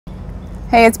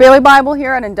Hey, it's Bailey Bible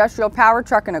here at Industrial Power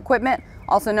Truck and Equipment,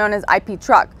 also known as IP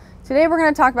Truck. Today we're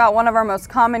going to talk about one of our most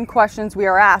common questions we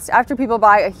are asked after people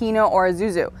buy a Hino or a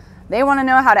Isuzu. They want to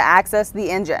know how to access the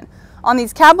engine. On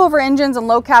these cab over engines and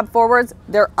low cab forwards,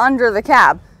 they're under the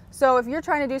cab. So if you're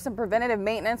trying to do some preventative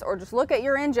maintenance or just look at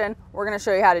your engine, we're going to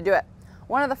show you how to do it.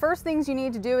 One of the first things you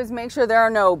need to do is make sure there are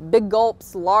no big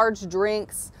gulps, large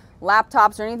drinks,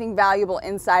 laptops, or anything valuable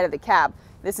inside of the cab.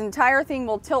 This entire thing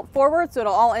will tilt forward, so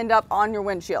it'll all end up on your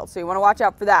windshield. So you want to watch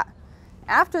out for that.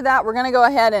 After that, we're going to go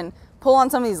ahead and pull on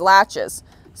some of these latches.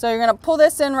 So you're going to pull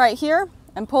this in right here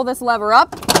and pull this lever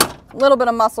up. A little bit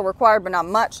of muscle required, but not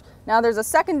much. Now there's a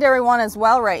secondary one as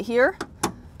well right here.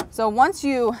 So once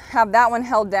you have that one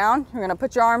held down, you're going to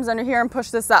put your arms under here and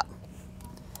push this up.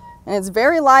 And it's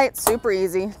very light, super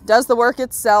easy, does the work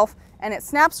itself, and it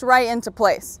snaps right into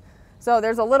place. So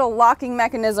there's a little locking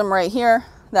mechanism right here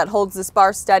that holds this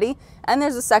bar steady, and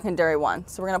there's a secondary one.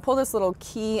 So we're going to pull this little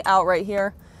key out right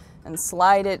here and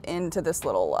slide it into this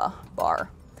little bar.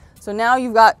 So now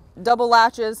you've got double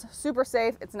latches, super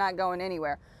safe, it's not going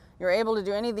anywhere. You're able to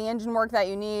do any of the engine work that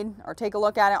you need or take a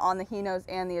look at it on the Hinos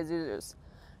and the Isuzus.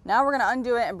 Now we're going to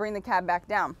undo it and bring the cab back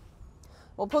down.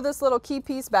 We'll pull this little key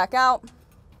piece back out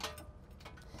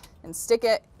and stick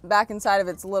it back inside of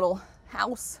its little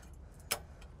house.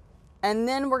 And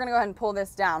then we're going to go ahead and pull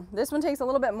this down. This one takes a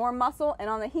little bit more muscle, and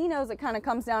on the Hinos it kind of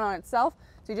comes down on itself.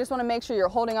 So you just want to make sure you're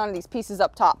holding on to these pieces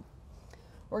up top.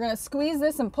 We're going to squeeze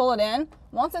this and pull it in.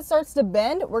 Once it starts to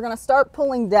bend, we're going to start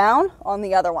pulling down on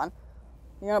the other one.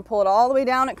 You're going to pull it all the way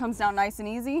down. It comes down nice and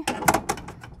easy,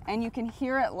 and you can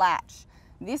hear it latch.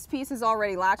 This piece has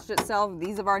already latched itself.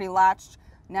 These have already latched.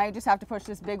 Now you just have to push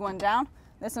this big one down.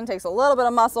 This one takes a little bit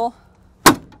of muscle,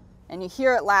 and you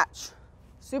hear it latch.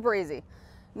 Super easy.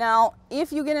 Now,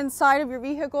 if you get inside of your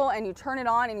vehicle and you turn it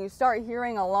on and you start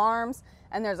hearing alarms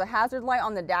and there's a hazard light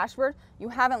on the dashboard, you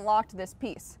haven't locked this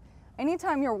piece.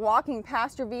 Anytime you're walking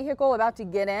past your vehicle about to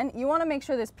get in, you want to make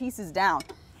sure this piece is down.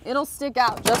 It'll stick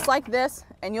out just like this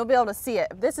and you'll be able to see it.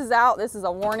 If this is out, this is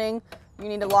a warning. You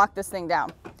need to lock this thing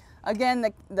down.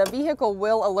 Again, the vehicle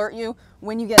will alert you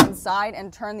when you get inside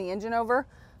and turn the engine over,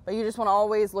 but you just want to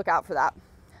always look out for that.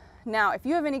 Now, if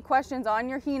you have any questions on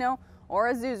your Hino or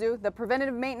a Isuzu, the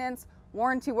preventative maintenance,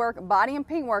 warranty work, body and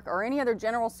paint work, or any other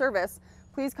general service,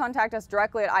 please contact us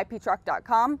directly at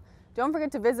iptruck.com. Don't forget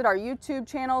to visit our YouTube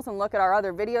channels and look at our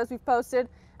other videos we've posted,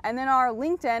 and then our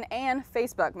LinkedIn and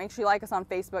Facebook. Make sure you like us on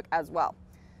Facebook as well.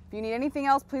 If you need anything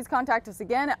else, please contact us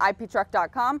again at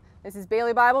iptruck.com. This is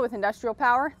Bailey Bible with Industrial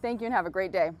Power. Thank you and have a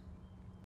great day.